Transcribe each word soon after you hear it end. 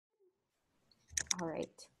All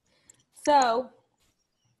right. So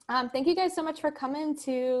thank you guys so much for coming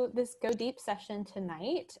to this Go Deep session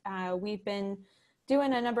tonight. We've been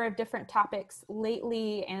doing a number of different topics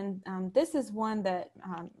lately, and this is one that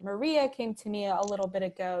Maria came to me a little bit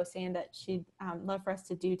ago saying that she'd love for us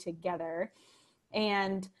to do together.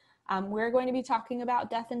 And we're going to be talking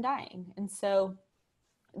about death and dying. And so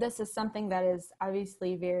this is something that is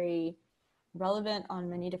obviously very relevant on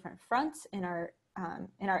many different fronts in our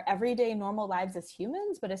everyday normal lives as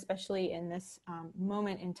humans, but especially in this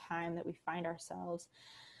moment in time that we find ourselves.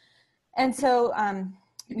 And so,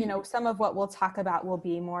 you know, some of what we'll talk about will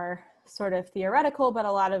be more sort of theoretical, but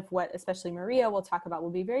a lot of what especially Maria will talk about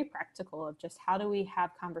will be very practical, of just how do we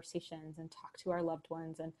have conversations and talk to our loved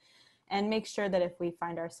ones and make sure that if we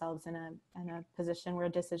find ourselves in a position where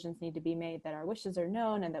decisions need to be made, that our wishes are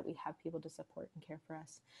known and that we have people to support and care for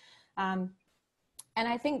us. And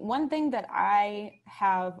I think one thing that I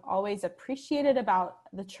have always appreciated about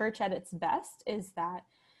the church at its best is that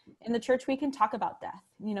in the church we can talk about death.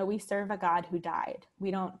 You know, we serve a God who died.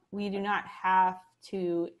 We do not have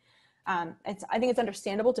to, I think it's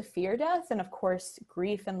understandable to fear death, and of course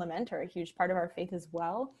grief and lament are a huge part of our faith as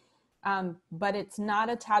well. But it's not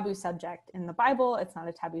a taboo subject in the Bible. It's not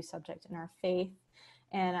a taboo subject in our faith.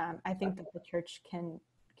 And I think that the church can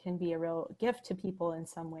be a real gift to people in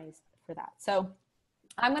some ways for that. So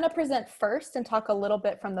I'm going to present first and talk a little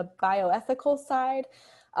bit from the bioethical side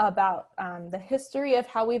about the history of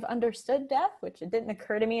how we've understood death, which it didn't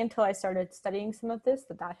occur to me until I started studying some of this,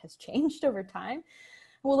 that has changed over time.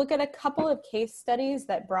 We'll look at a couple of case studies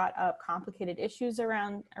that brought up complicated issues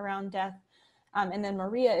around death. And then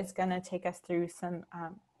Maria is going to take us through some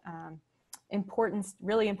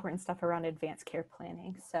really important stuff around advanced care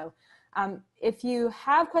planning. So if you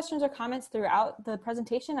have questions or comments throughout the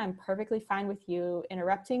presentation, I'm perfectly fine with you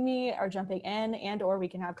interrupting me or jumping in, and or we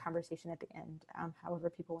can have conversation at the end. However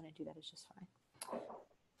people want to do that is just fine.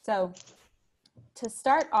 So to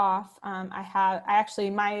start off,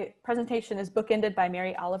 my presentation is bookended by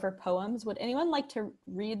Mary Oliver poems. Would anyone like to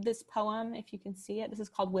read this poem if you can see it? This is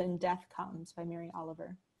called When Death Comes by Mary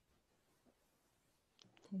Oliver.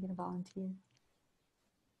 Can I get a volunteer?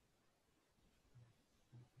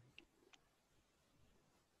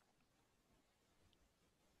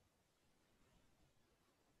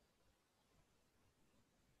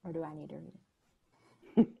 Or do I need to read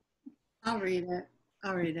it?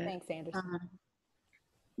 I'll read it. Thanks, Anderson.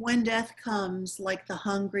 When death comes like the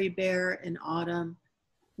hungry bear in autumn,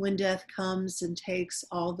 when death comes and takes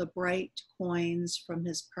all the bright coins from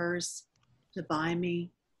his purse to buy me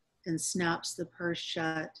and snaps the purse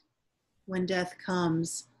shut, when death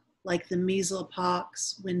comes like the measles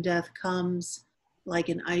pox, when death comes like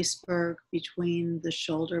an iceberg between the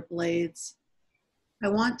shoulder blades, I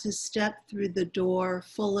want to step through the door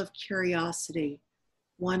full of curiosity,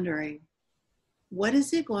 wondering, what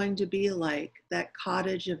is it going to be like, that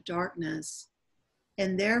cottage of darkness?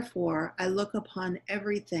 And therefore, I look upon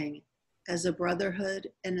everything as a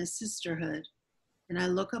brotherhood and a sisterhood, and I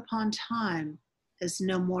look upon time as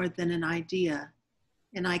no more than an idea,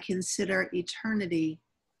 and I consider eternity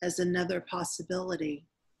as another possibility.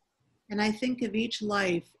 And I think of each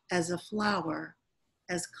life as a flower,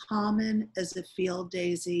 as common as a field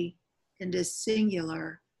daisy and as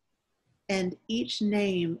singular, and each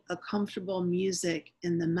name a comfortable music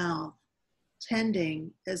in the mouth,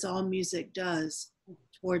 tending, as all music does,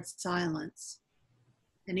 towards silence,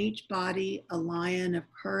 and each body a lion of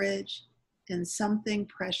courage and something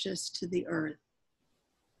precious to the earth.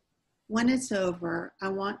 When it's over, I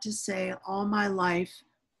want to say all my life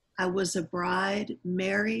I was a bride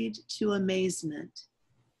married to amazement.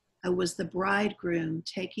 I was the bridegroom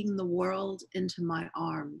taking the world into my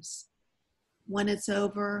arms. When it's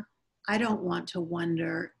over, I don't want to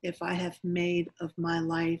wonder if I have made of my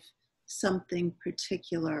life something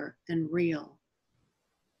particular and real.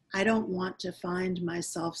 I don't want to find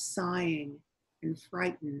myself sighing and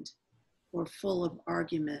frightened or full of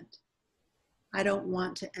argument. I don't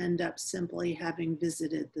want to end up simply having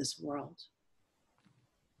visited this world.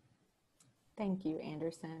 Thank you,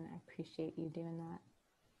 Anderson. I appreciate you doing that.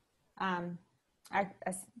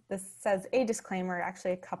 This says a disclaimer,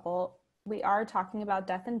 actually a couple. We are talking about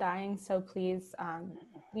death and dying, so please,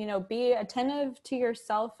 be attentive to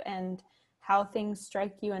yourself and how things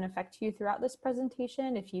strike you and affect you throughout this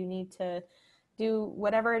presentation. If you need to do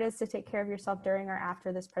whatever it is to take care of yourself during or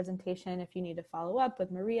after this presentation, if you need to follow up with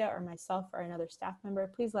Maria or myself or another staff member,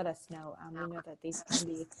 please let us know. We know that these can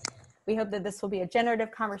be, we hope that this will be a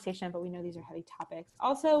generative conversation, but we know these are heavy topics.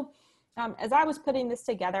 Also, As I was putting this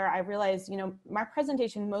together, I realized, my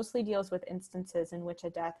presentation mostly deals with instances in which a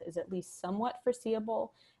death is at least somewhat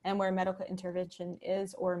foreseeable and where medical intervention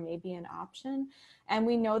is or may be an option. And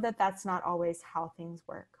we know that that's not always how things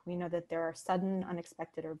work. We know that there are sudden,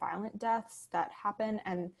 unexpected, or violent deaths that happen,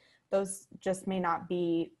 and those just may not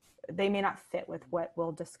fit with what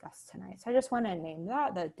we'll discuss tonight. So I just want to name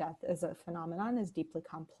that death as a phenomenon is deeply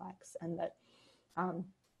complex, and that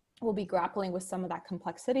we'll be grappling with some of that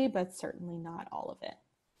complexity, but certainly not all of it.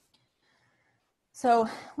 So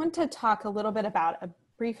I want to talk a little bit about a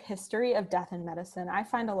brief history of death in medicine. I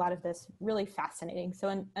find a lot of this really fascinating.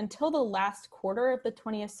 So until the last quarter of the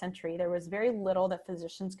 20th century, there was very little that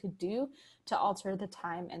physicians could do to alter the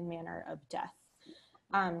time and manner of death.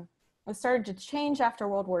 It started to change after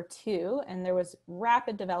World War II, and there was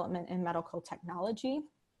rapid development in medical technology.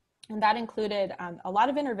 And that included a lot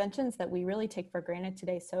of interventions that we really take for granted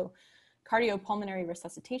today. So cardiopulmonary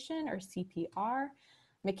resuscitation, or CPR,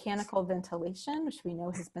 mechanical ventilation, which we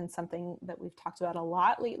know has been something that we've talked about a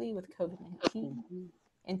lot lately with COVID-19.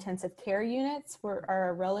 Intensive care units are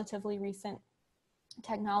a relatively recent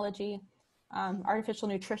technology. Artificial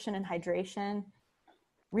nutrition and hydration,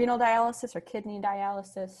 renal dialysis or kidney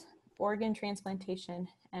dialysis, organ transplantation,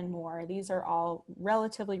 and more. These are all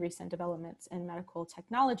relatively recent developments in medical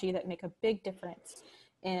technology that make a big difference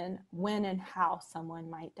in when and how someone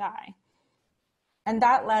might die. And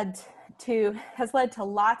that has led to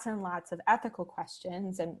lots and lots of ethical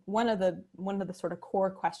questions. And one of the sort of core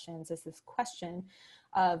questions is this question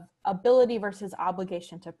of ability versus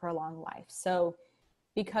obligation to prolong life. So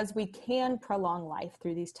because we can prolong life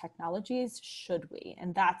through these technologies, should we?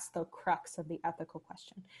 And that's the crux of the ethical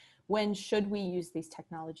question. When should we use these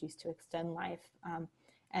technologies to extend life?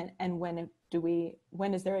 And when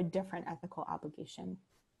is there a different ethical obligation?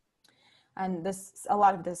 And a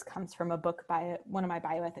lot of this comes from a book by one of my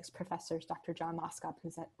bioethics professors, Dr. John Moskop,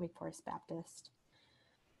 who's at Wake Forest Baptist.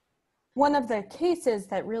 One of the cases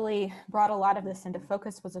that really brought a lot of this into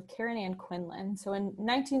focus was of Karen Ann Quinlan. So in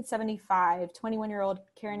 1975, 21-year-old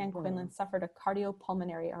Karen Ann Quinlan suffered a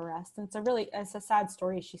cardiopulmonary arrest. And it's a sad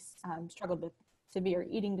story. She struggled with severe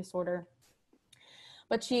eating disorder.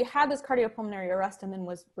 But she had this cardiopulmonary arrest and then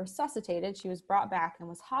was resuscitated. She was brought back and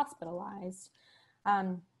was hospitalized.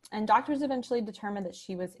 And doctors eventually determined that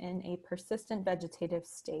she was in a persistent vegetative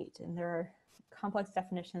state. And there are complex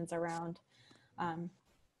definitions around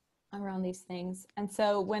these things. And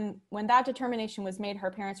so when that determination was made,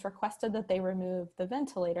 her parents requested that they remove the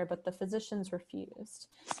ventilator, but the physicians refused.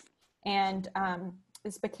 And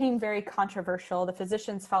this became very controversial. The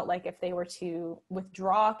physicians felt like if they were to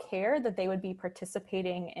withdraw care, that they would be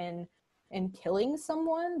participating in killing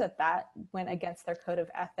someone, that went against their code of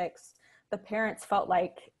ethics. The parents felt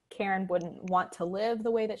like Karen wouldn't want to live the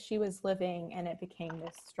way that she was living, and it became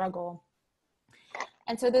this struggle.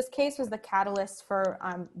 And so this case was the catalyst for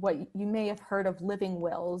what you may have heard of living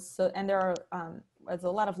wills. So, and there was a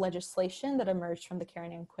lot of legislation that emerged from the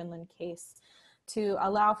Karen Ann Quinlan case to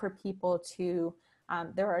allow for people to,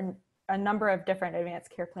 there are a number of different advanced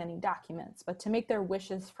care planning documents, but to make their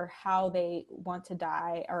wishes for how they want to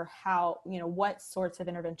die, or how, what sorts of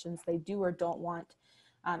interventions they do or don't want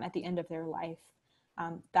at the end of their life,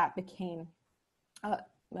 that became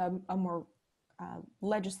a more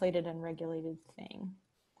legislated and regulated thing.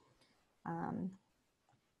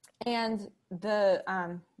 And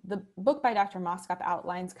the book by Dr. Moskop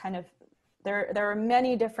outlines kind of, there are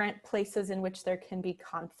many different places in which there can be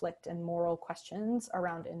conflict and moral questions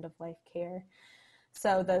around end-of-life care.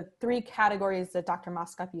 So the three categories that Dr.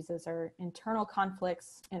 Moskop uses are internal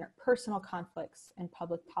conflicts, interpersonal conflicts, and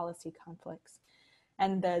public policy conflicts.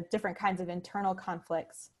 And the different kinds of internal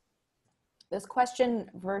conflicts, this question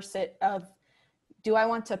of, do I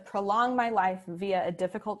want to prolong my life via a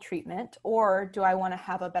difficult treatment, or do I want to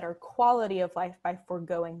have a better quality of life by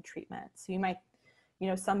foregoing treatment? So you might,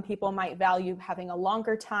 some people might value having a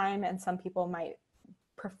longer time, and some people might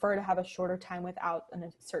prefer to have a shorter time without a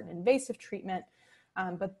certain invasive treatment,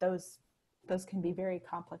 but those can be very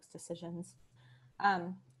complex decisions.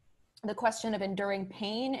 The question of enduring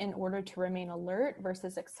pain in order to remain alert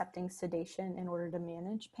versus accepting sedation in order to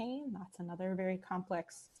manage pain, that's another very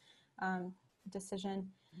complex decision.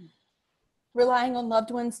 Relying on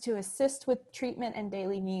loved ones to assist with treatment and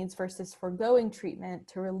daily needs versus foregoing treatment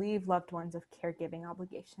to relieve loved ones of caregiving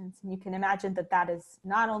obligations. And you can imagine that is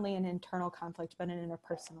not only an internal conflict, but an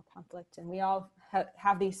interpersonal conflict. And we all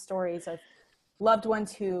have these stories of loved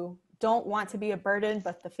ones who don't want to be a burden,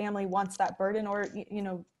 but the family wants that burden, or,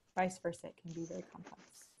 vice versa. It can be very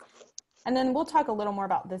complex. And then we'll talk a little more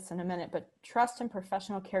about this in a minute, but trust in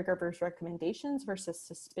professional caregivers' recommendations versus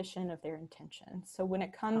suspicion of their intentions. So when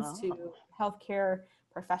it comes to healthcare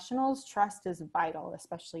professionals, trust is vital,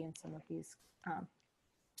 especially in some of these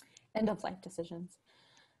end-of-life decisions.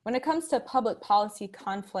 When it comes to public policy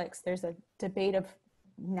conflicts, there's a debate of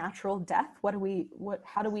natural death.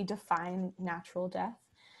 How do we define natural death?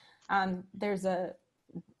 There's a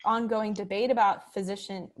ongoing debate about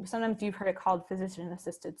sometimes you've heard it called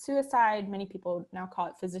physician-assisted suicide. Many people now call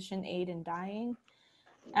it physician aid in dying.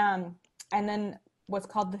 And then what's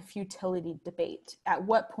called the futility debate. At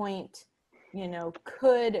what point,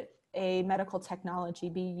 could a medical technology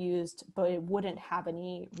be used, but it wouldn't have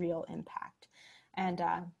any real impact? And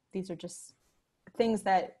these are just things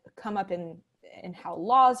that come up in how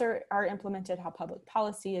laws are implemented, how public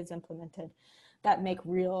policy is implemented, that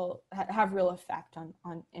have real effect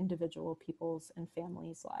on individual people's and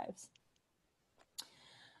families' lives.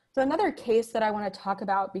 So another case that I want to talk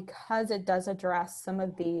about, because it does address some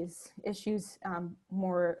of these issues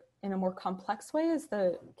in a more complex way, is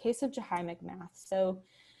the case of Jahai McMath. So,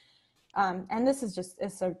 and this is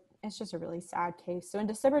it's just a really sad case. So in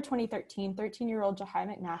December 2013, 13-year-old Jahai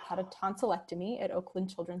McMath had a tonsillectomy at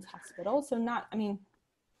Oakland Children's Hospital. So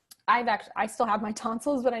I still have my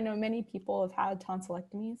tonsils, but I know many people have had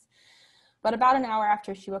tonsillectomies. But about an hour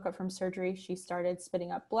after she woke up from surgery, she started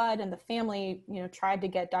spitting up blood, and the family, tried to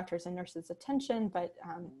get doctors and nurses' attention, but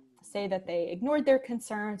say that they ignored their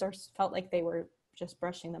concerns or felt like they were just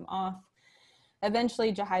brushing them off.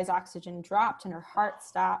 Eventually, Jahai's oxygen dropped and her heart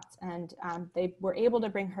stopped, and they were able to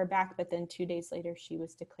bring her back, but then 2 days later, she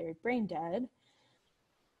was declared brain dead.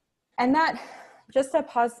 And that, just a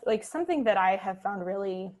pause, something that I have found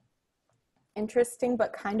really interesting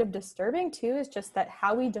but kind of disturbing too, is just that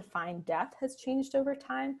how we define death has changed over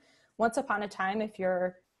time. Once upon a time, if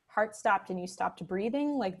your heart stopped and you stopped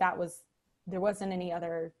breathing, there wasn't any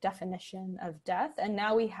other definition of death. And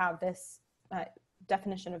now we have this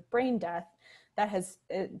definition of brain death that has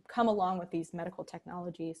come along with these medical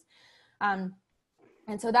technologies. And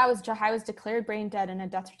so Jahai was declared brain dead, and a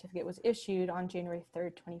death certificate was issued on January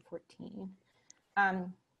 3rd, 2014.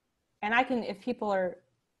 And if people are,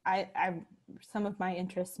 some of my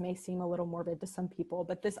interests may seem a little morbid to some people,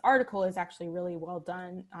 but this article is actually really well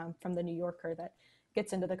done from the New Yorker that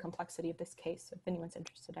gets into the complexity of this case. So if anyone's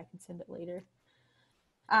interested, I can send it later.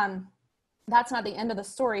 That's not the end of the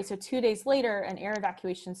story. So 2 days later, an air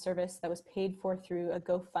evacuation service that was paid for through a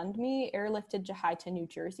GoFundMe airlifted Jahai to New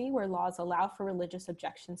Jersey, where laws allow for religious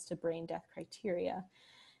objections to brain death criteria.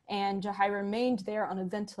 And Jahai remained there on a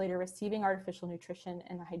ventilator, receiving artificial nutrition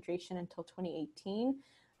and hydration until 2018,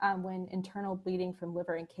 when internal bleeding from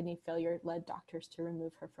liver and kidney failure led doctors to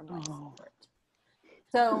remove her from life support.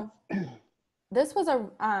 So this was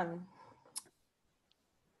a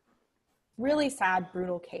really sad,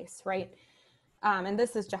 brutal case, right? And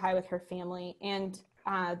this is Jahai with her family. And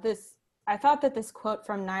I thought that this quote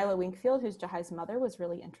from Nyla Wingfield, who's Jahai's mother, was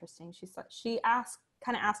really interesting. She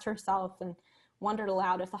asked herself and wondered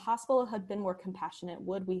aloud, if the hospital had been more compassionate,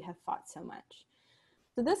 would we have fought so much?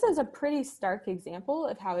 So this is a pretty stark example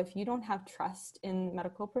of how, if you don't have trust in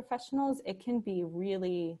medical professionals, it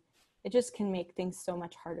just can make things so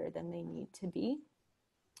much harder than they need to be.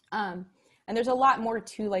 And there's a lot more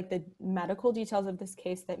to the medical details of this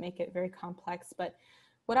case that make it very complex. But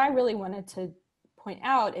what I really wanted to point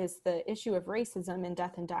out is the issue of racism in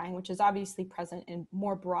death and dying, which is obviously present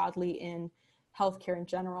more broadly in healthcare in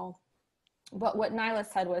general. But what Nyla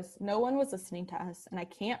said was, no one was listening to us, and I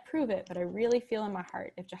can't prove it, but I really feel in my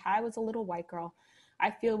heart, if Jahai was a little white girl,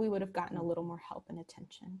 I feel we would have gotten a little more help and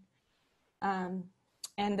attention.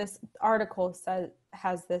 And this article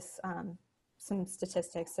has some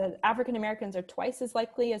statistics. So African Americans are twice as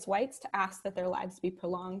likely as whites to ask that their lives be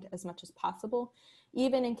prolonged as much as possible,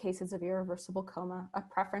 even in cases of irreversible coma, a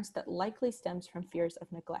preference that likely stems from fears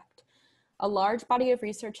of neglect. A large body of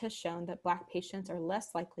research has shown that Black patients are less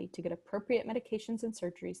likely to get appropriate medications and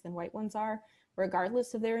surgeries than white ones are,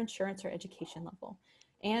 regardless of their insurance or education level,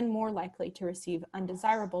 and more likely to receive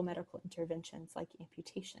undesirable medical interventions like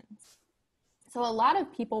amputations. So a lot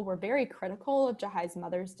of people were very critical of Jahai's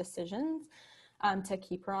mother's decisions to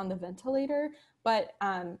keep her on the ventilator, but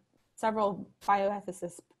several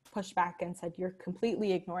bioethicists pushed back and said, you're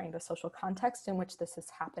completely ignoring the social context in which this is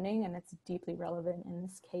happening, and it's deeply relevant in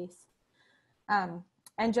this case.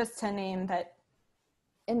 And just to name that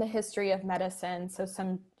in the history of medicine, so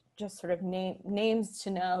some just sort of names to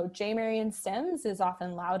know, J. Marion Sims is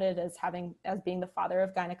often lauded as being the father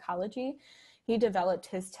of gynecology. He developed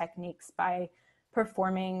his techniques by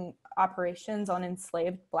performing operations on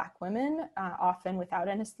enslaved Black women, often without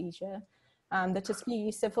anesthesia. The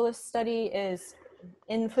Tuskegee syphilis study is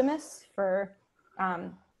infamous for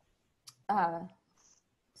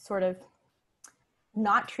sort of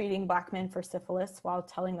not treating Black men for syphilis while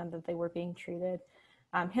telling them that they were being treated.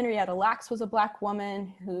 Henrietta Lacks was a Black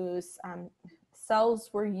woman whose cells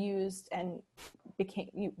were used and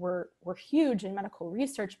were huge in medical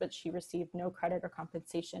research, but she received no credit or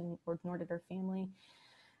compensation, nor did her family.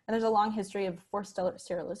 And there's a long history of forced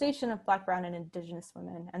sterilization of Black, brown, and Indigenous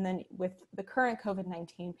women. And then with the current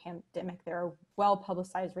COVID-19 pandemic, there are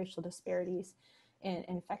well-publicized racial disparities in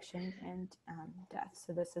infection and death.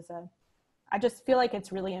 So this is I just feel like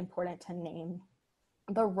it's really important to name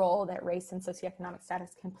the role that race and socioeconomic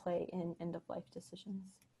status can play in end-of-life decisions.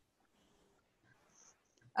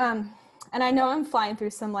 And I know I'm flying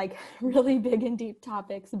through some like really big and deep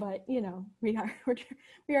topics, but you know, we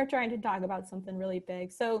are trying to talk about something really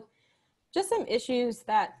big. So just some issues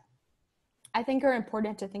that I think are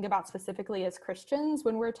important to think about specifically as Christians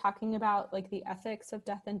when we're talking about like the ethics of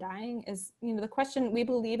death and dying is, you know, the question, we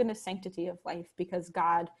believe in the sanctity of life because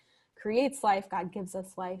God creates life, God gives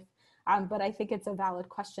us life. But I think it's a valid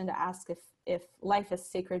question to ask if life is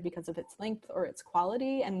sacred because of its length or its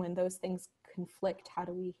quality, and when those things conflict, how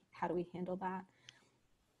do we handle that?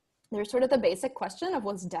 There's sort of the basic question of,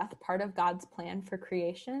 was death part of God's plan for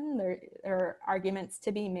creation? There are arguments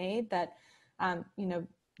to be made that, you know,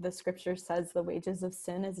 the scripture says the wages of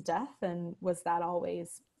sin is death, and was that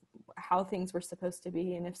always how things were supposed to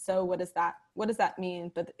be? And if so, what does that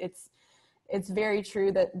mean? But it's very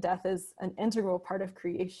true that death is an integral part of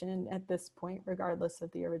creation at this point, regardless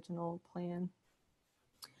of the original plan.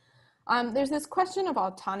 There's this question of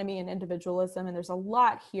autonomy and individualism, and there's a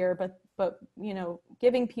lot here, but you know,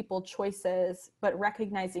 giving people choices, but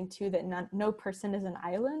recognizing too that no person is an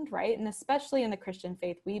island, right? And especially in the Christian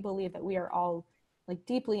faith, we believe that we are all like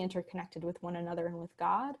deeply interconnected with one another and with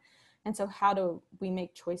God. And so how do we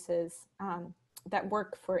make choices that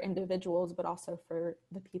work for individuals, but also for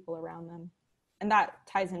the people around them? And that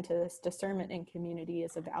ties into this discernment in community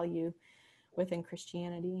as a value within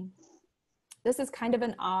Christianity. This is kind of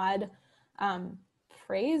an odd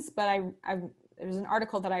phrase, but there's an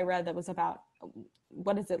article that I read that was about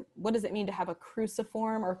what does it mean to have a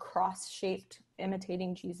cruciform or cross-shaped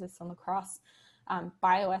imitating Jesus on the cross,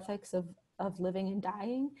 bioethics of living and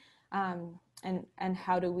dying, and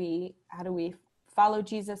how do we follow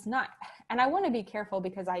Jesus? And I want to be careful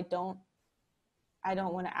because I don't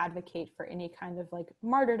want to advocate for any kind of like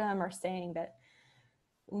martyrdom or saying that,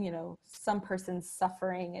 you know, some person's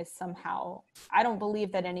suffering is somehow, I don't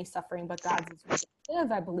believe that any suffering but God's is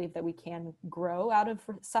redemptive. I believe that we can grow out of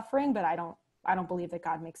suffering, but I don't believe that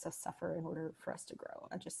God makes us suffer in order for us to grow.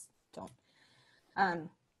 I just don't.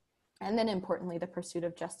 And then importantly, the pursuit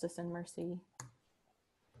of justice and mercy.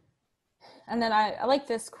 And then I like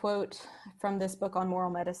this quote from this book on moral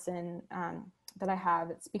medicine that I have.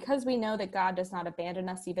 It's because we know that God does not abandon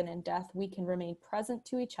us even in death, we can remain present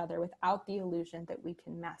to each other without the illusion that we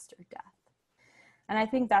can master death. And I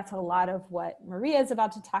think that's a lot of what Maria is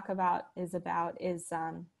about to talk about is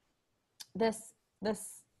this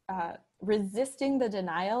resisting the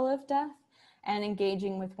denial of death and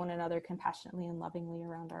engaging with one another compassionately and lovingly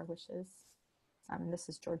around our wishes. This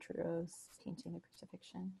is George Rouault's painting, The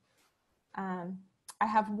Crucifixion. I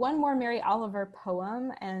have one more Mary Oliver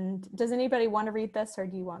poem, and does anybody want to read this, or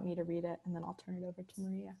do you want me to read it, and then I'll turn it over to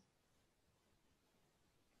Maria?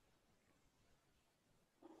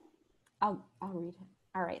 I'll read it.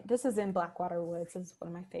 All right, this is In Blackwater Woods. This is one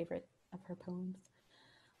of my favorite of her poems.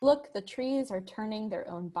 Look, the trees are turning their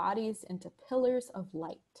own bodies into pillars of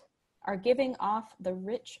light, are giving off the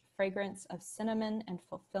rich fragrance of cinnamon and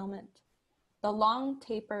fulfillment. The long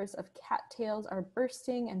tapers of cattails are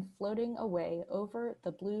bursting and floating away over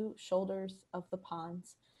the blue shoulders of the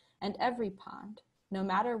ponds, and every pond, no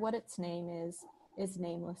matter what its name is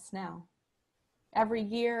nameless now. Every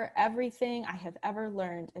year, everything I have ever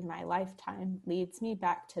learned in my lifetime leads me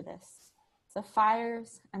back to this, the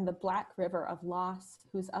fires and the black river of loss,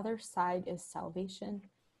 whose other side is salvation,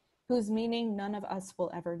 whose meaning none of us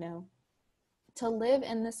will ever know. To live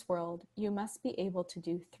in this world, you must be able to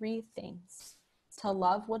do three things: to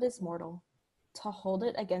love what is mortal, to hold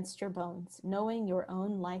it against your bones, knowing your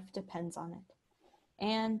own life depends on it,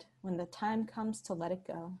 and when the time comes to let it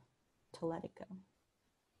go, to let it go.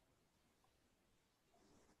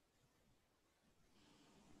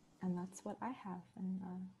 And that's what I have. And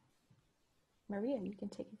Maria, you can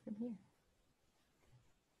take it from here.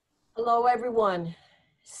 Hello, everyone.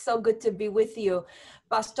 So good to be with you.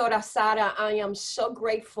 Pastora Sara, I am so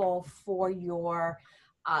grateful for your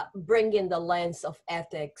bringing the lens of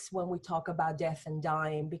ethics when we talk about death and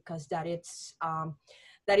dying, because that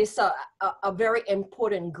is a very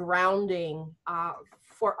important grounding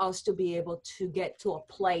for us to be able to get to a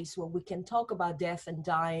place where we can talk about death and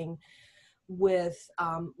dying with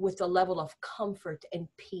a level of comfort and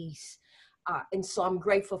peace. And so I'm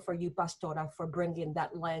grateful for you, Pastora, for bringing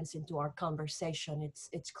that lens into our conversation.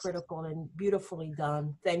 It's critical and beautifully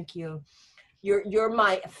done. Thank you. You're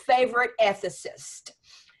my favorite ethicist.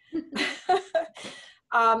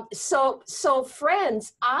 So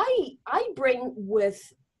friends, I bring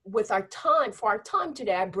with our time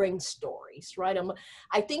today, I bring stories, right?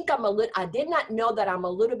 I did not know that I'm a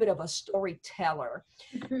little bit of a storyteller.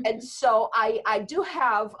 And so I do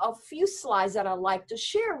have a few slides that I'd like to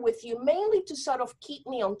share with you, mainly to sort of keep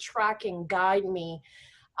me on track and guide me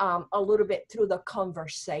a little bit through the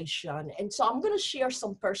conversation. And so I'm going to share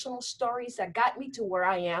some personal stories that got me to where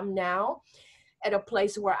I am now, at a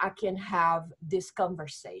place where I can have these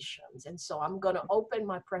conversations. And so I'm going to open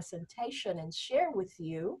my presentation and share with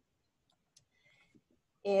you.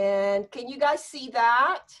 And can you guys see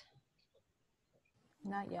that?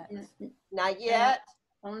 Not yet. Not yet.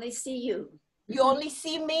 Only see you. You only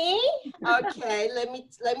see me? Okay, let me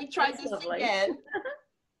try That's this lovely. again.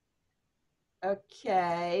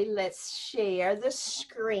 Okay, let's share the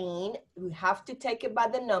screen. We have to take it by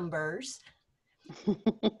the numbers.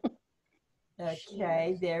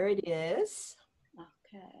 Okay, there it is.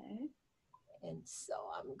 Okay. And so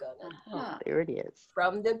I'm gonna, Uh-huh. There it is.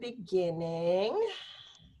 from the beginning.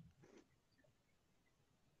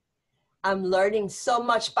 I'm learning so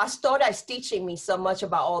much. Pastora is teaching me so much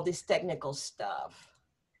about all this technical stuff.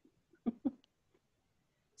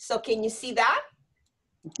 So can you see that?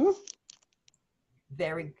 Mhm.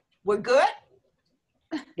 We're good?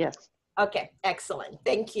 Yes. Okay, excellent.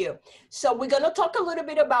 Thank you. So we're going to talk a little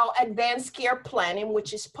bit about advanced care planning,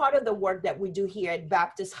 which is part of the work that we do here at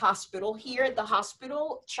Baptist Hospital. Here at the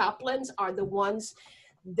hospital, chaplains are the ones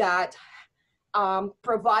that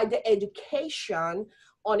provide the education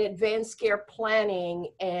on advanced care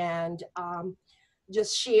planning and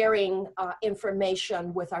just sharing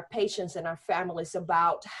information with our patients and our families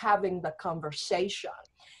about having the conversation.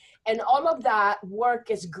 And all of that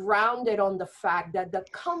work is grounded on the fact that the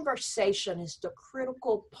conversation is the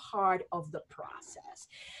critical part of the process.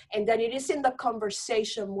 And that it is in the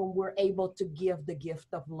conversation when we're able to give the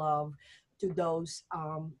gift of love to those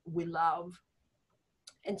we love.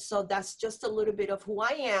 And so that's just a little bit of who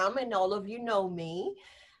I am, and all of you know me.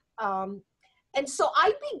 And so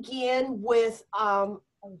I begin with,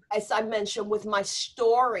 as I mentioned, with my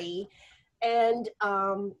story and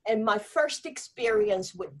my first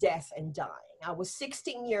experience with death and dying. I was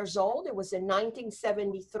 16 years old. It was in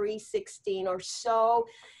 1973, 16 or so.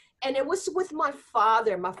 And it was with my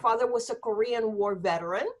father. My father was a Korean War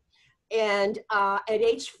veteran. And at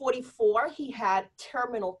age 44, he had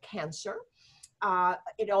terminal cancer.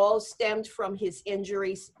 It all stemmed from his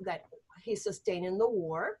injuries that he sustained in the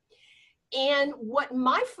war. And what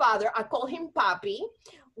my father, I call him Papi,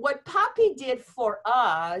 what Papi did for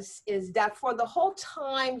us is that for the whole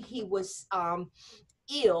time he was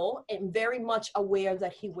ill and very much aware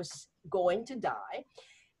that he was going to die,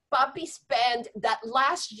 Papi spent that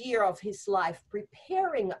last year of his life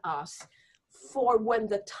preparing us for when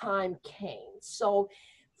the time came. So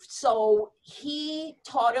he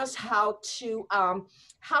taught us how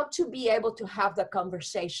to be able to have the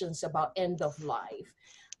conversations about end of life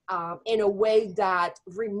in a way that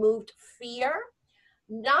removed fear,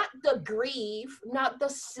 not the grief, not the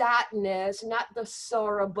sadness, not the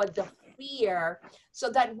sorrow, but the fear, so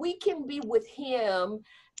that we can be with him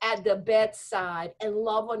at the bedside and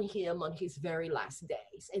love on him on his very last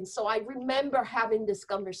days. And so I remember having these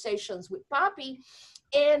conversations with Papi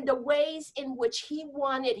and the ways in which he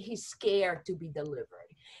wanted his care to be delivered.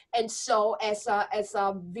 And so as a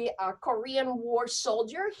Korean War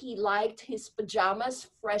soldier, he liked his pajamas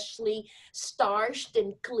freshly starched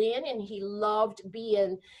and clean, and he loved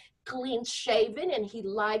being clean shaven, and he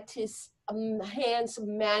liked his hands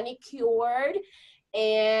manicured,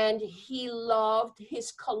 and he loved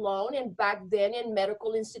his cologne. And back then in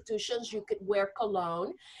medical institutions, you could wear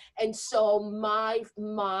cologne. And so my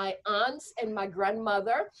aunts and my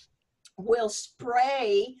grandmother will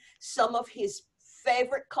spray some of his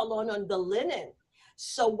favorite cologne on the linen.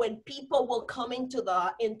 So when people will come into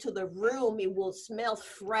the room, it will smell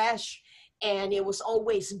fresh, and it was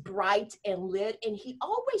always bright and lit. And he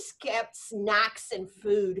always kept snacks and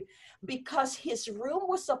food because his room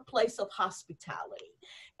was a place of hospitality.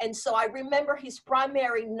 And so I remember his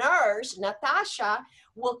primary nurse, Natasha,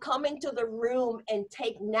 will come into the room and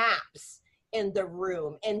take naps in the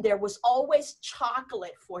room, and there was always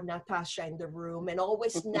chocolate for Natasha in the room, and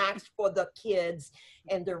always snacks for the kids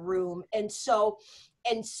in the room. And so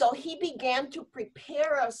he began to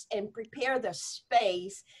prepare us and prepare the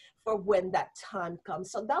space for when that time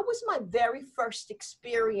comes. So that was my very first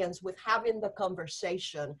experience with having the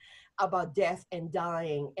conversation about death and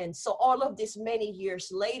dying. And so all of this many years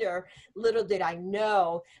later, little did I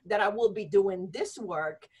know that I will be doing this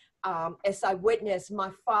work as I witnessed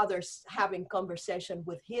my father's having conversation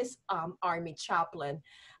with his Army chaplain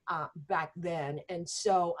back then. And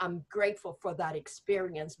so I'm grateful for that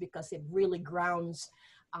experience, because it really grounds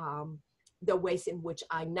the ways in which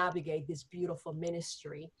I navigate this beautiful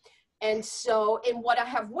ministry. And so in what I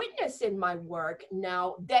have witnessed in my work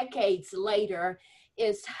now, decades later,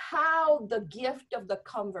 is how the gift of the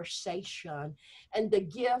conversation and the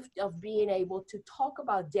gift of being able to talk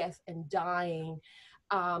about death and dying,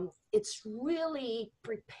 it's really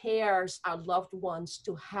prepares our loved ones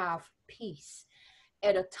to have peace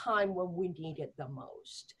at a time when we need it the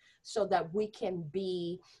most, so that we can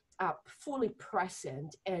be fully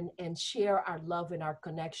present and share our love and our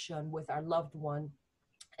connection with our loved one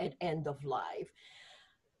at end of life.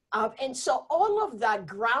 And so all of that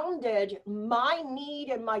grounded my need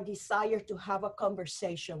and my desire to have a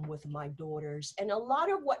conversation with my daughters. And a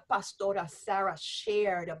lot of what Pastora Sarah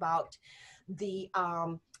shared about the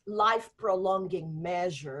life prolonging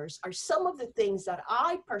measures are some of the things that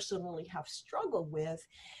I personally have struggled with,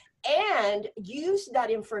 and use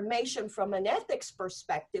that information from an ethics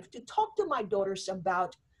perspective to talk to my daughters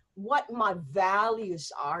about what my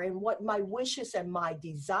values are and what my wishes and my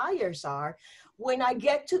desires are when I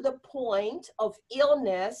get to the point of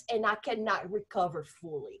illness and I cannot recover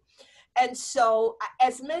fully. And so,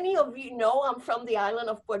 as many of you know, I'm from the island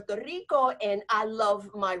of Puerto Rico, and I love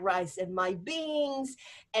my rice and my beans,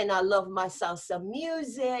 and I love my salsa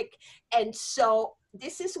music. And so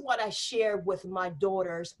this is what I share with my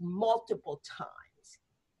daughters multiple times.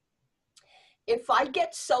 If I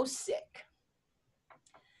get so sick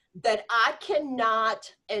that I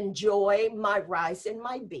cannot enjoy my rice and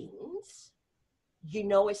my beans, you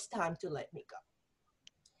know it's time to let me go.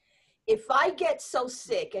 If I get so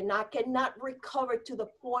sick and I cannot recover to the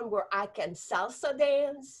point where I can salsa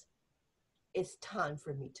dance, it's time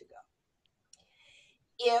for me to go.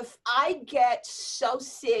 If I get so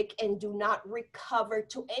sick and do not recover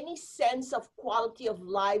to any sense of quality of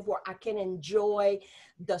life where I can enjoy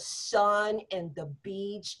the sun and the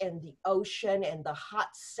beach and the ocean and the hot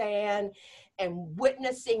sand and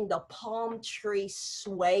witnessing the palm tree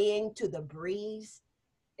swaying to the breeze,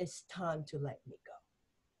 it's time to let me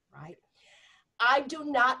go, right? I do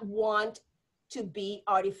not want to be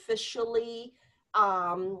artificially,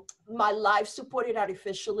 my life supported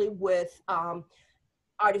artificially with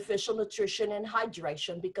artificial nutrition and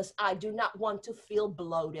hydration, because I do not want to feel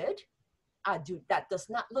bloated. That does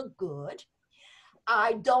not look good.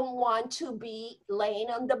 I don't want to be laying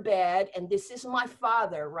on the bed, and this is my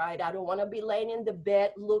father, right? I don't want to be laying in the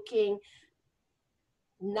bed looking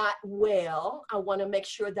not well. I want to make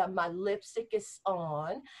sure that my lipstick is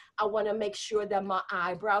on. I want to make sure that my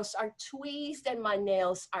eyebrows are tweezed and my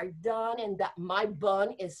nails are done, and that my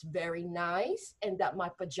bun is very nice, and that my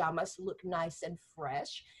pajamas look nice and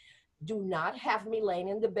fresh. Do not have me laying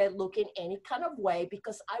in the bed looking any kind of way,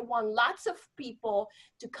 because I want lots of people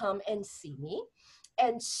to come and see me.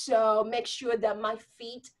 And so make sure that my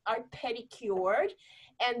feet are pedicured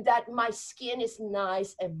and that my skin is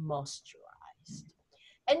nice and moisturized.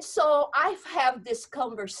 And so I have this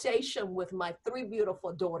conversation with my three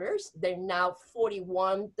beautiful daughters. They're now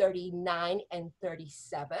 41, 39, and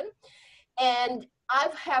 37. And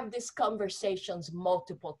I've had these conversations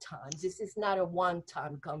multiple times. This is not a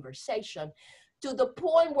one-time conversation, to the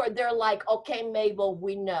point where they're like, okay, Mabel,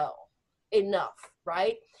 we know enough,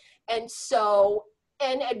 right? And so,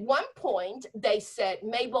 and at one point they said,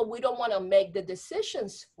 Mabel, we don't want to make the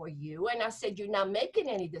decisions for you. And I said, you're not making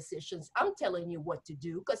any decisions. I'm telling you what to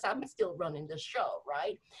do, because I'm still running the show,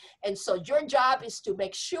 right? And so your job is to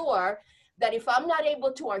make sure that if I'm not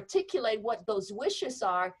able to articulate what those wishes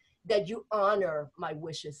are, that you honor my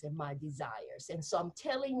wishes and my desires. And so I'm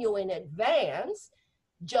telling you in advance,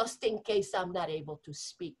 just in case I'm not able to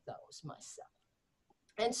speak those myself.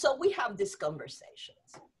 And so we have these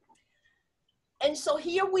conversations. And so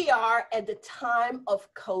here we are at the time of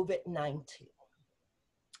COVID-19.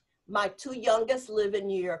 My two youngest live in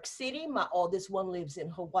New York City. My oldest one lives in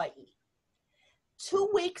Hawaii. 2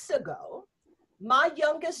 weeks ago, my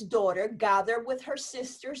youngest daughter gathered with her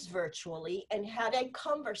sisters virtually and had a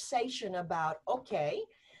conversation about, okay,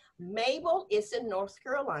 Mabel is in North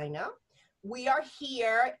Carolina. We are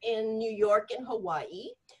here in New York and Hawaii.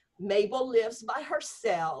 Mabel lives by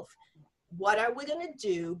herself. What are we going to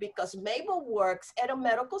do? Because Mabel works at a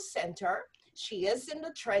medical center. She is in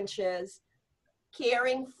the trenches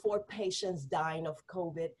caring for patients dying of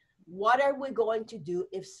COVID. What are we going to do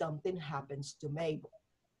if something happens to Mabel?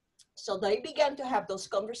 So they began to have those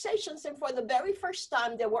conversations, and for the very first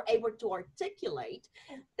time, they were able to articulate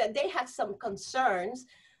that they had some concerns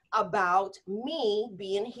about me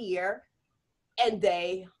being here and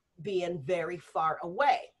they being very far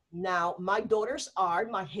away. Now, my daughters are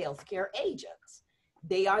my healthcare agents.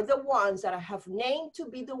 They are the ones that I have named to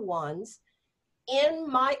be the ones in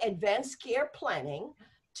my advanced care planning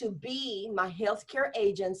to be my healthcare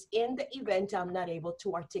agents in the event I'm not able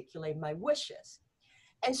to articulate my wishes.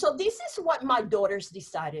 And so this is what my daughters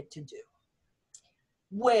decided to do.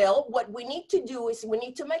 Well, what we need to do is we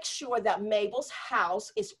need to make sure that Mabel's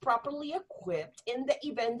house is properly equipped in the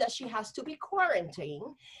event that she has to be quarantined,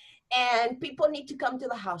 and people need to come to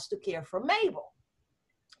the house to care for Mabel.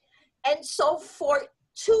 And so for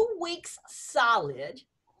 2 weeks solid,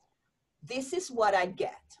 this is what I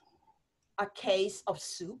get: a case of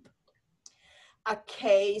soup, a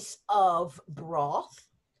case of broth,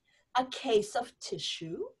 a case of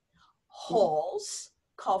tissue, Halls,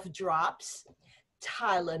 cough drops,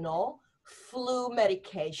 Tylenol, flu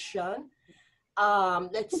medication,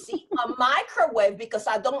 let's see, a microwave, because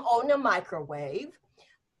I don't own a microwave,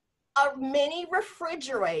 a mini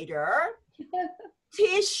refrigerator,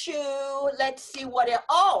 tissue, let's see what else.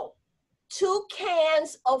 Oh, 2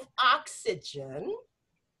 cans of oxygen.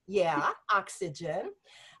 Yeah, oxygen.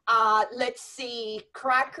 Let's see,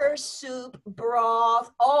 crackers, soup,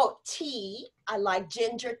 broth, oh, tea. I like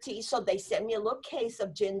ginger tea, so they sent me a little case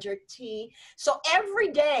of ginger tea. So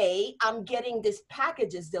every day I'm getting these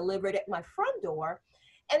packages delivered at my front door.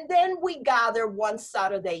 And then we gather one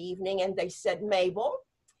Saturday evening and they said, Mabel,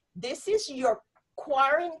 this is your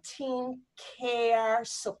quarantine care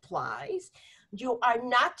supplies. You are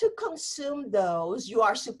not to consume those. You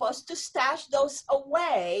are supposed to stash those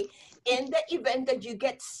away in the event that you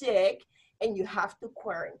get sick and you have to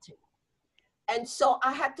quarantine. And so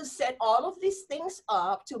I had to set all of these things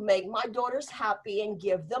up to make my daughters happy and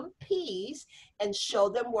give them peace and show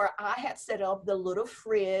them where I had set up the little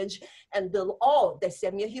fridge and the, oh, they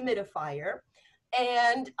sent me a humidifier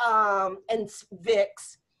and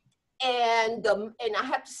Vicks. And I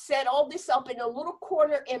had to set all this up in a little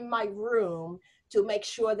corner in my room to make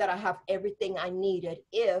sure that I have everything I needed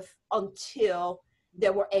until they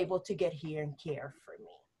were able to get here and care for me.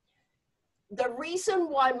 The reason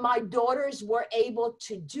why my daughters were able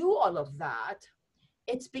to do all of that,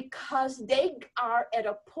 it's because they are at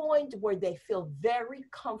a point where they feel very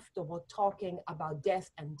comfortable talking about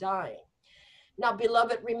death and dying. Now,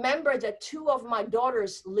 beloved, remember that 2 of my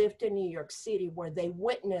daughters lived in New York City where they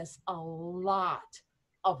witnessed a lot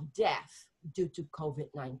of death due to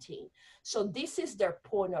COVID-19. So this is their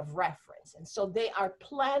point of reference. And so they are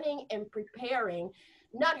planning and preparing,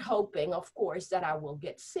 not hoping, of course, that I will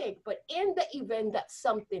get sick, but in the event that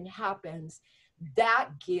something happens, that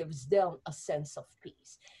gives them a sense of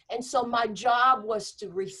peace. And so my job was to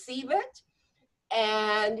receive it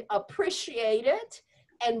and appreciate it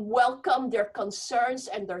and welcome their concerns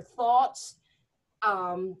and their thoughts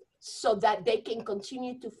so that they can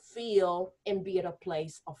continue to feel and be at a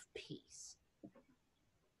place of peace.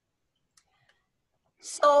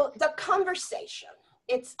 So the conversation,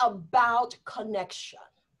 it's about connection,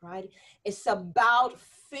 right? It's about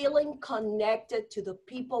feeling connected to the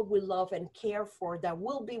people we love and care for that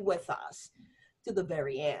will be with us to the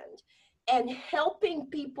very end, and helping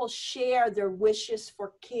people share their wishes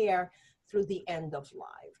for care through the end of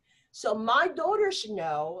life. So my daughters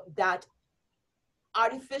know that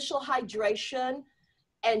artificial hydration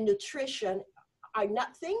and nutrition are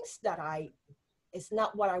not things that it's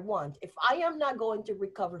not what I want. If I am not going to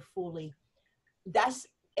recover fully,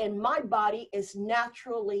 and my body is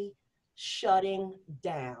naturally shutting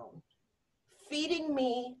down. Feeding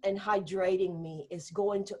me and hydrating me is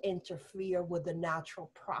going to interfere with the natural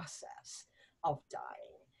process of dying.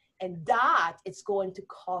 And that is going to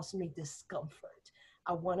cause me discomfort.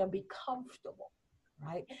 I want to be comfortable,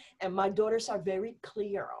 right? And my daughters are very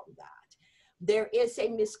clear on that. There is a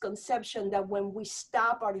misconception that when we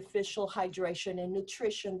stop artificial hydration and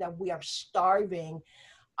nutrition, that we are starving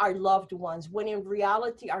our loved ones, when in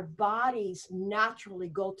reality, our bodies naturally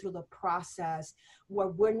go through the process where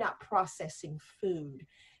we're not processing food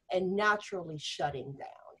and naturally shutting down.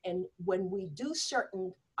 And when we do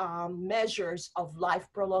certain measures of life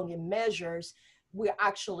prolonging measures, we're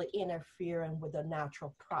actually interfering with the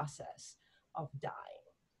natural process of dying.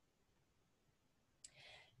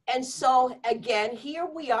 And so again, here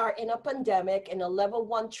we are in a pandemic in a level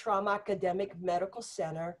 1 trauma academic medical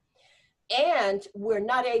center, and we're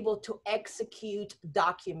not able to execute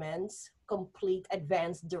documents, complete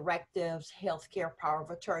advanced directives, healthcare power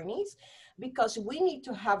of attorneys, because we need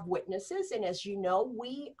to have witnesses. And as you know,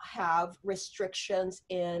 we have restrictions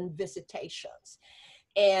in visitations.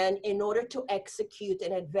 And in order to execute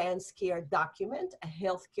an advanced care document, a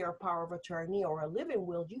healthcare power of attorney or a living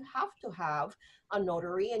will, you have to have a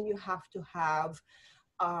notary and you have to have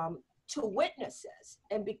 2 witnesses.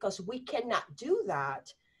 And because we cannot do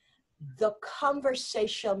that, the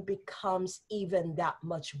conversation becomes even that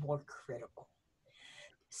much more critical.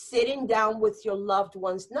 Sitting down with your loved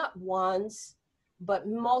ones, not once, but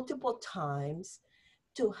multiple times,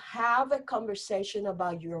 to have a conversation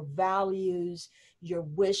about your values, your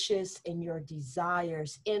wishes, and your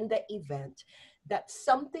desires in the event that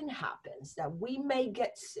something happens, that we may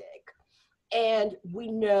get sick, and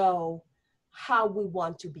we know how we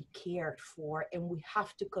want to be cared for, and we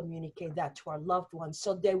have to communicate that to our loved ones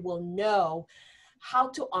so they will know how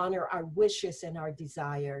to honor our wishes and our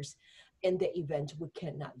desires in the event we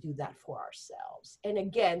cannot do that for ourselves. And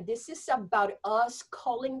again, this is about us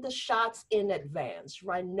calling the shots in advance,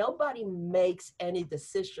 right? Nobody makes any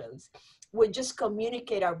decisions. We just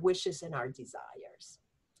communicate our wishes and our desires.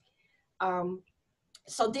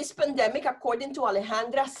 So this pandemic, according to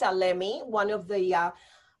Alejandra Salemi, one of the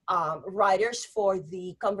writers for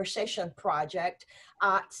the Conversation Project,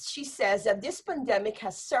 she says that this pandemic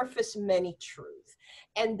has surfaced many truths,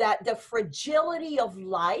 and that the fragility of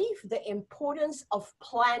life, the importance of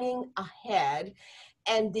planning ahead,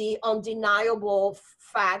 and the undeniable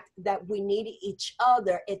fact that we need each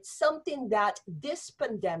other, it's something that this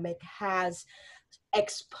pandemic has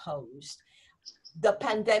exposed. The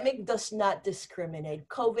pandemic does not discriminate.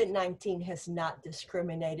 COVID-19 has not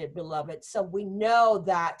discriminated, beloved. So we know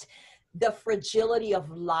that the fragility of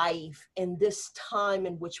life in this time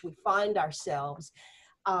in which we find ourselves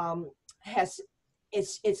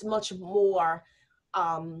it's much more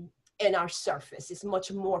in our surface. It's much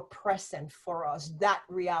more present for us, that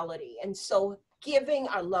reality. And so giving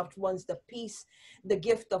our loved ones the peace, the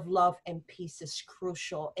gift of love and peace is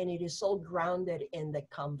crucial, and it is all grounded in the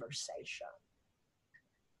conversation.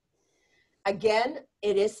 Again,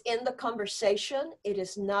 it is in the conversation. It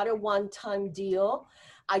is not a one-time deal.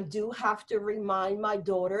 I do have to remind my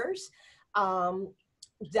daughters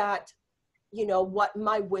that, you know, what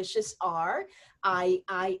my wishes are.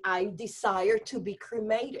 I desire to be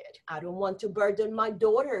cremated. I don't want to burden my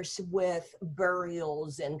daughters with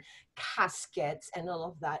burials and caskets and all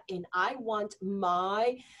of that. And I want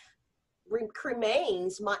my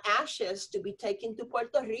remains, my ashes, to be taken to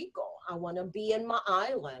Puerto Rico. I want to be in my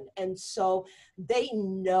island. And so they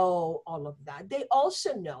know all of that. They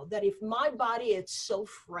also know that if my body is so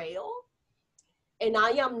frail and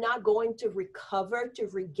I am not going to recover to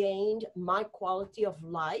regain my quality of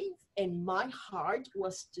life, and my heart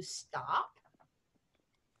was to stop,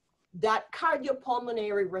 that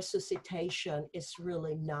cardiopulmonary resuscitation is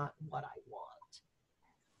really not what I want.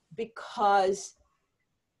 Because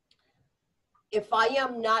if I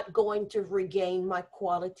am not going to regain my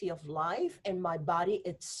quality of life and my body,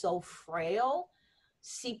 it's so frail,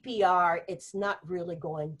 CPR, it's not really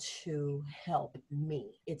going to help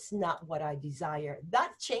me. It's not what I desire.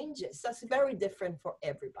 That changes. That's very different for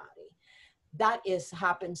everybody. That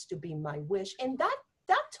happens to be my wish. And that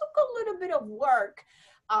took a little bit of work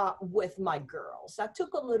with my girls. That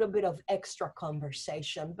took a little bit of extra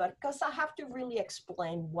conversation, but because I have to really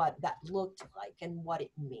explain what that looked like and what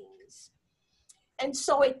it means. And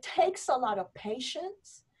so it takes a lot of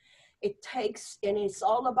patience. And it's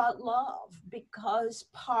all about love, because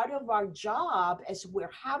part of our job as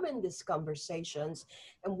we're having these conversations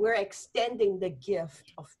and we're extending the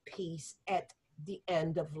gift of peace at the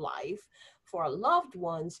end of life for our loved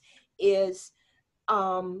ones is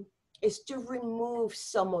to remove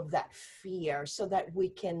some of that fear so that we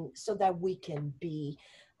can be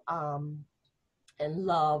and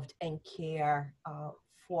loved and care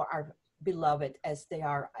for our beloved as they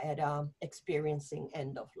are at experiencing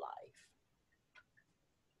end of life.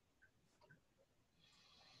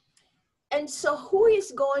 And so who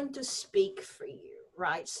is going to speak for you,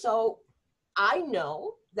 right? So I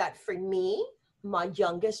know that for me, my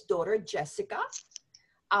youngest daughter, Jessica,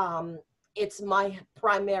 it's my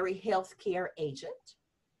primary healthcare agent.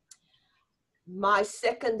 My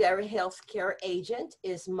secondary healthcare agent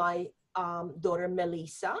is my daughter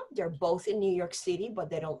Melissa. They're both in New York City, but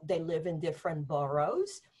they live in different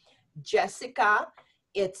boroughs. Jessica,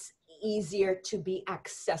 it's easier to be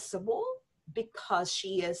accessible because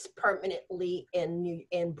she is permanently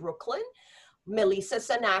in Brooklyn, Melissa's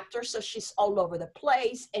an actor, so she's all over the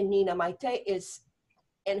place. And Nina Maite is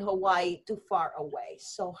in Hawaii, too far away.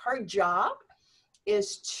 So her job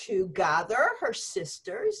is to gather her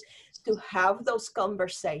sisters, to have those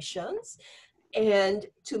conversations, and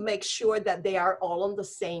to make sure that they are all on the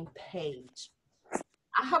same page.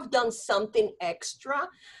 I have done something extra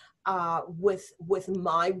with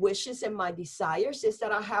my wishes and my desires, is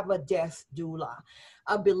that I have a death doula.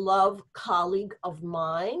 A beloved colleague of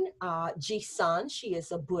mine, Ji-san, she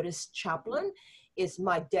is a Buddhist chaplain, is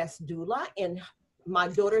my death doula, and my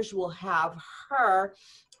daughters will have her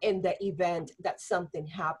in the event that something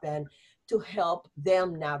happened to help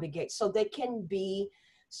them navigate, so they can be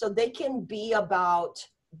about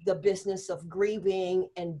the business of grieving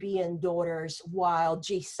and being daughters, while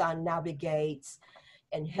Ji-san navigates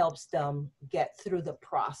and helps them get through the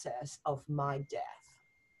process of my death.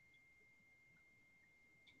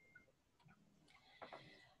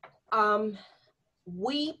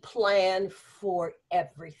 We plan for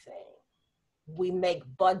everything. We make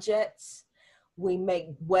budgets, we make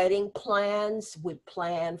wedding plans, we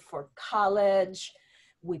plan for college,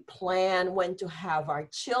 we plan when to have our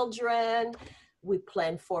children, we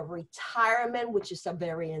plan for retirement, which is a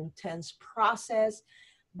very intense process,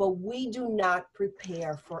 but we do not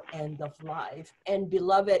prepare for end of life. And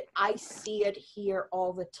beloved, I see it here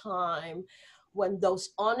all the time when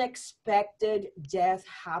those unexpected deaths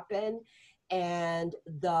happen and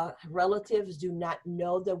the relatives do not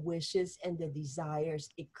know the wishes and the desires.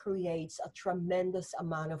 It creates a tremendous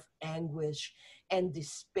amount of anguish and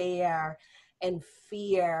despair and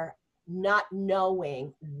fear, not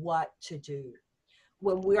knowing what to do.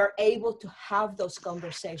 When we are able to have those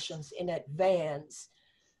conversations in advance,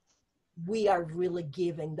 we are really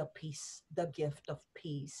giving the peace, the gift of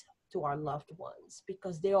peace to our loved ones,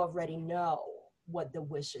 because they already know what the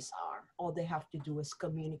wishes are. All they have to do is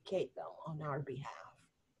communicate them on our behalf.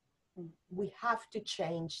 We have to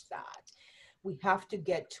change that. We have to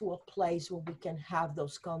get to a place where we can have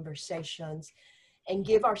those conversations and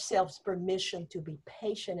give ourselves permission to be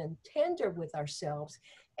patient and tender with ourselves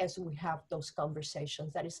as we have those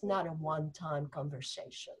conversations. That is not a one-time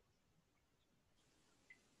conversation.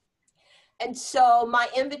 And so my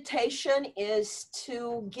invitation is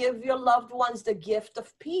to give your loved ones the gift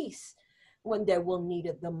of peace when they will need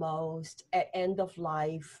it the most at end of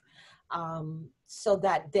life, so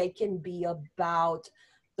that they can be about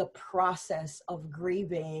the process of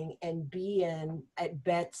grieving and being at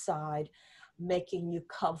bedside, making you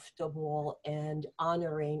comfortable and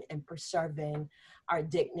honoring and preserving our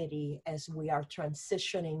dignity as we are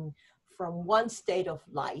transitioning from one state of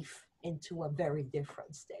life into a very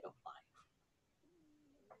different state of life.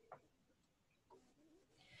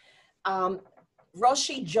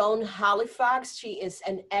 Teresa Jones Halifax, she is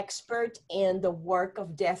an expert in the work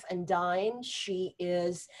of death and dying. She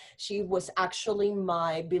was actually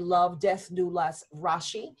my beloved death doula's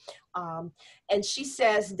Rashi. And she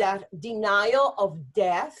says that denial of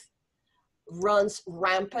death runs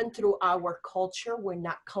rampant through our culture. We're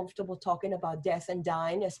not comfortable talking about death and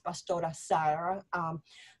dying, as Pastora Sarah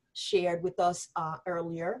shared with us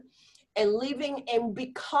earlier. And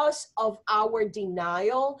because of our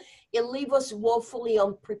denial, it leaves us woefully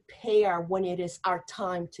unprepared when it is our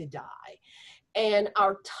time to die, and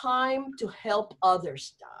our time to help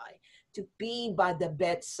others die, to be by the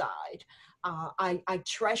bedside. I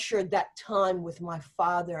treasured that time with my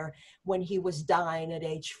father when he was dying at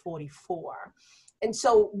age 44. And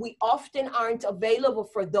so we often aren't available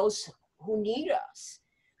for those who need us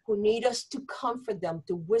to comfort them,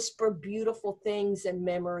 to whisper beautiful things and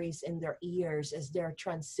memories in their ears as they're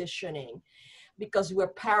transitioning, because we're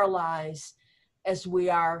paralyzed as we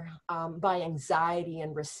are by anxiety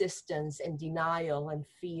and resistance and denial and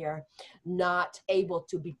fear, not able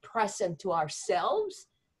to be present to ourselves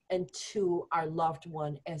and to our loved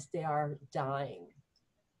one as they are dying.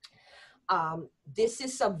 This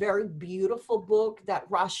is a very beautiful book that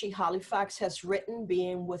Rashi Halifax has written,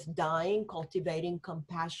 Being with Dying, Cultivating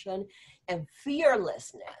Compassion and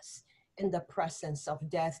Fearlessness in the Presence of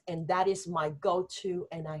Death. And that is my go-to,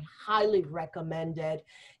 and I highly recommend it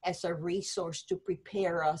as a resource to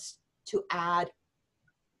prepare us to add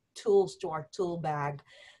tools to our tool bag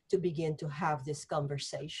to begin to have these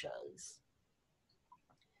conversations.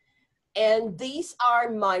 And these are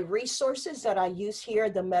my resources that I use here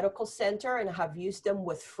at the medical center, and I have used them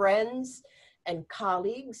with friends and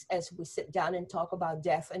colleagues as we sit down and talk about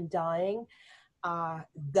death and dying.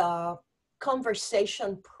 The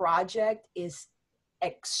conversation project is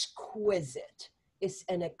exquisite. It's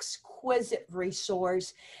an exquisite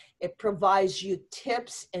resource. It provides you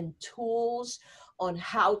tips and tools on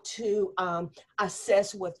how to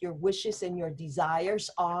assess what your wishes and your desires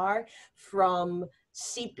are, from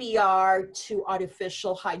CPR to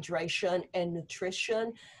artificial hydration and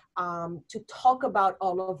nutrition, to talk about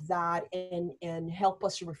all of that and help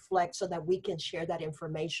us reflect so that we can share that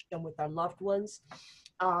information with our loved ones.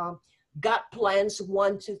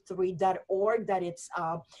 Gotplans123.org,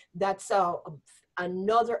 that's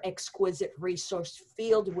another exquisite resource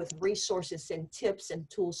filled with resources and tips and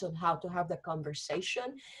tools on how to have the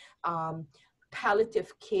conversation.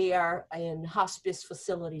 Palliative care and hospice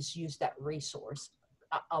facilities use that resource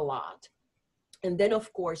a lot. And then,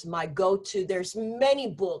 of course, my go-to, there's many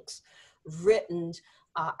books written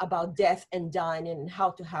about death and dying and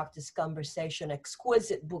how to have this conversation,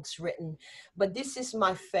 exquisite books written, but this is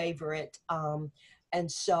my favorite.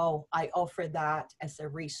 And so I offer that as a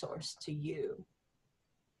resource to you.